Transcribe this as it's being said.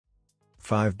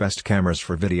5 Best Cameras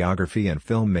for Videography and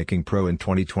Filmmaking Pro in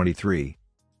 2023.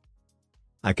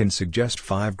 I can suggest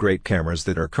 5 great cameras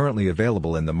that are currently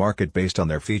available in the market based on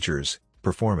their features,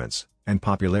 performance, and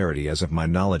popularity as of my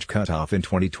knowledge cutoff in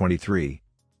 2023.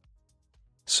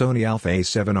 Sony Alpha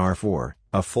A7R IV,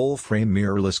 a full-frame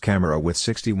mirrorless camera with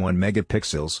 61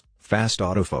 megapixels, fast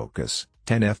autofocus,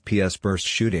 10 fps burst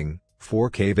shooting,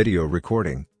 4K video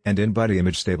recording, and in-body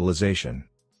image stabilization.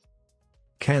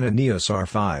 Canon EOS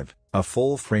R1, a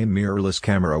full-frame mirrorless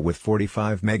camera with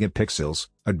 45 megapixels,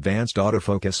 advanced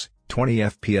autofocus, 20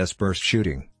 fps burst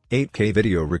shooting, 8K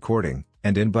video recording,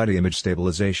 and in-body image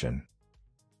stabilization.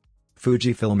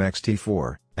 Fujifilm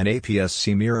X-T4, an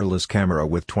APS-C mirrorless camera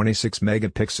with 26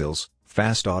 megapixels,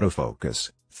 fast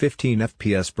autofocus, 15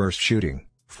 fps burst shooting,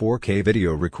 4K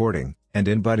video recording, and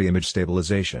in-body image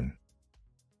stabilization.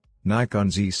 Nikon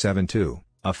Z9 II,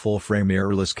 a full-frame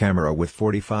mirrorless camera with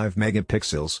 45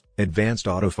 megapixels, advanced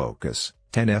autofocus,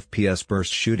 10 fps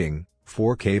burst shooting,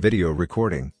 4K video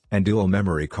recording, and dual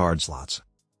memory card slots.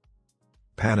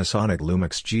 Panasonic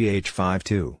Lumix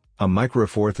GH5 II, a micro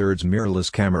four thirds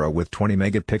mirrorless camera with 20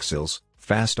 megapixels,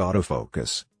 fast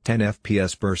autofocus, 10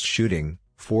 fps burst shooting,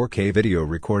 4K video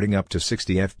recording up to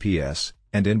 60 fps,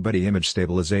 and in-body image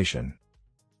stabilization.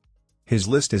 His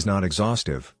list is not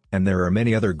exhaustive, and there are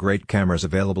many other great cameras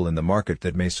available in the market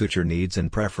that may suit your needs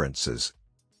and preferences.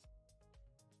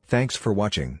 Thanks for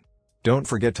watching. Don't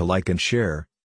forget to like and share,